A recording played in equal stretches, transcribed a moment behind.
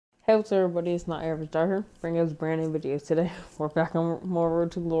Hey, what's up, everybody? It's not Average Darker. Bringing us brand new videos today. We're back on more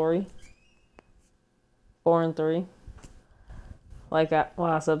Road to Glory. 4-3. Like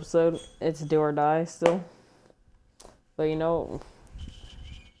last episode, it's do or die still. But you know,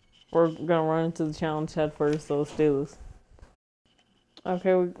 we're gonna run into the challenge head first, so let's do this.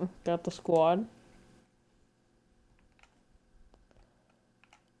 Okay, we got the squad.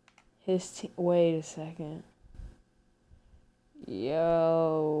 Wait a second.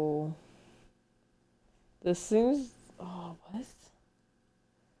 Yo. This seems. Oh, what?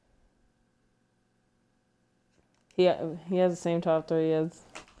 He has the same top three as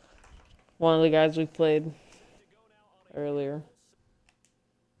one of the guys we played earlier.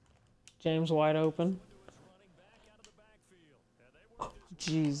 James wide open.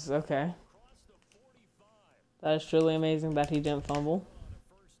 Jeez, okay. That is truly amazing that he didn't fumble.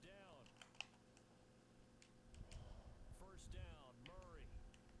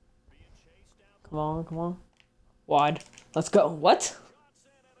 Come on, come on. Wide. Let's go. What?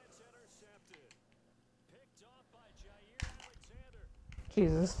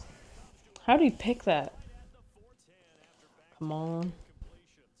 Jesus. How did he pick that? Come on.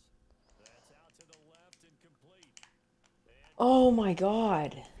 Oh my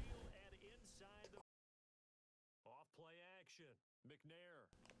God.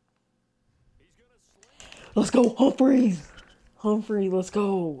 Let's go, Humphreys. Humphrey, let's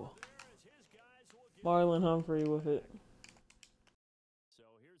go. Marlon Humphrey with it. So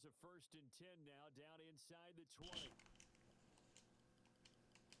here's a 1st and 10 now, down inside the 20.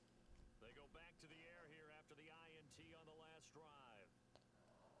 They go back to the air here after the INT on the last drive.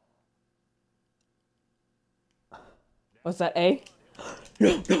 What's that, A?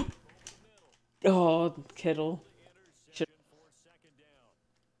 No, no. Oh, Kittle.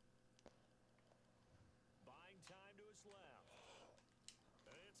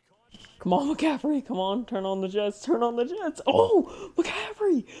 Come on, McCaffrey. Come on. Turn on the Jets. Turn on the Jets. Oh,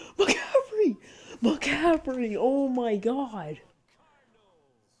 McCaffrey. McCaffrey. McCaffrey. Oh, my God.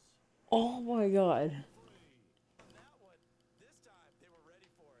 Oh, my God.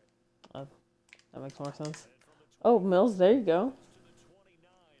 That makes more sense. Oh, Mills. There you go.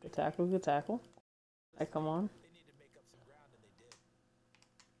 Good tackle. Good tackle. Hey, come on.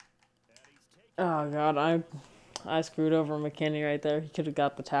 Oh, God. I screwed over McKinney right there. He could have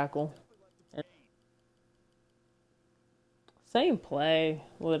got the tackle. Same play,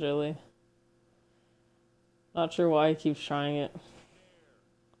 literally. Not sure why he keeps trying it.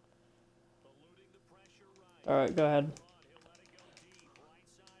 Alright, go ahead.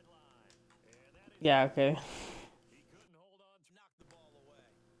 Yeah, okay.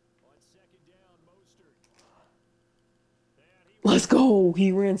 Let's go!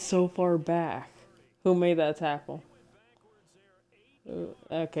 He ran so far back. Who made that tackle?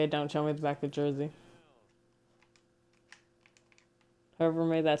 Okay, don't show me the back of the jersey. Whoever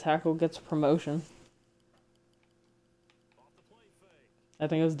made that tackle gets a promotion. I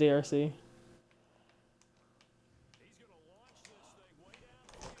think it was DRC.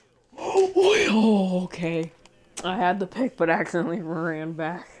 Oh, okay. I had the pick, but accidentally ran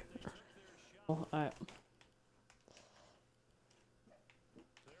back.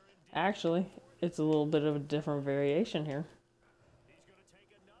 Actually, it's a little bit of a different variation here.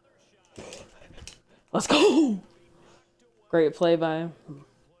 Let's go! Great play by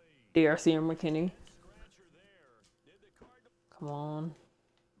DRC and McKinney. Come on.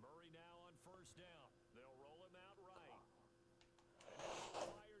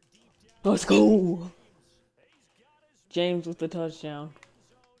 Let's go! James with the touchdown.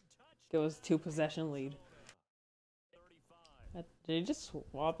 It was a 2-possession lead. Did he just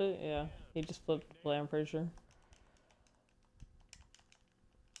swap it? Yeah, he just flipped the play, I'm pretty sure.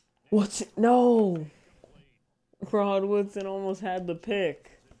 What's it? No! Rod Woodson almost had the pick.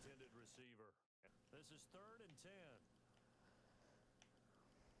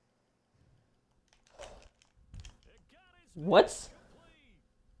 What?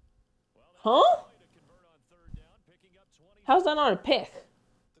 Huh? How's that not a pick?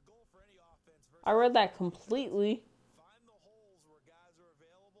 I read that completely.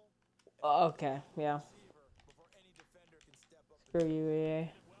 Okay, yeah. Screw you,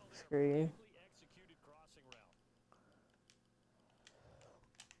 EA. Screw you.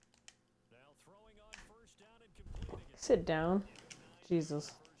 Sit down.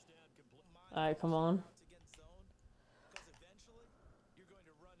 Jesus. Alright, come on.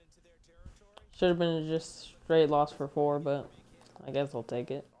 Should have been just straight loss for 4, but I guess I'll take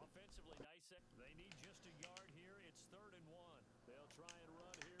it.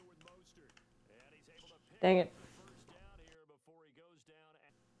 Dang it.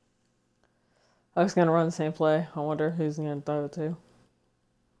 I was gonna run the same play. I wonder who's gonna throw it to.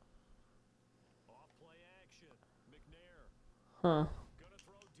 Off play action. McNair. Huh. Gonna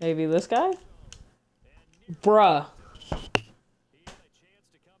throw deep Maybe this guy? and near. Bruh. He had a chance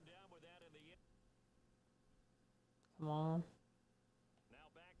to come down with that in the end. Come on. Now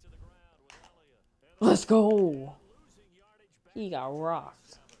back to the ground with Elliott. Let's go. Losing yardage back. He got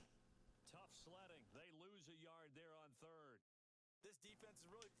rocked. Tough sledding. They lose a yard there on third. This defense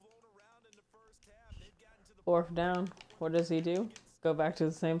has really flown around in the first half. They've gotten to the Fourth down. What does he do? Go back to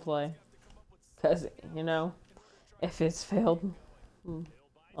the same play. Because, you know, if it's failed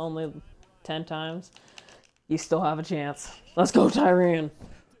only 10 times, you still have a chance. Let's go, Tyrion.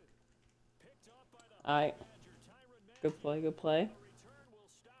 Alright. Good play, good play.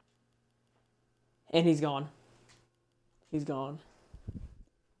 And he's gone. He's gone.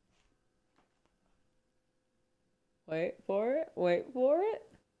 Wait for it. Wait for it.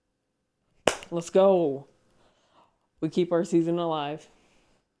 Let's go. We keep our season alive.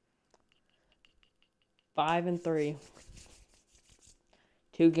 5-3.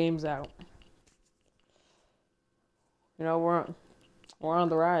 2 games out. You know, we're on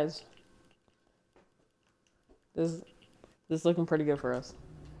the rise. This is looking pretty good for us.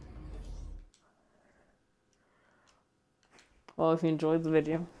 Well, if you enjoyed the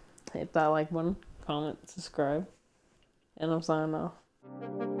video, hit that like button, comment, subscribe, and I'm signing off.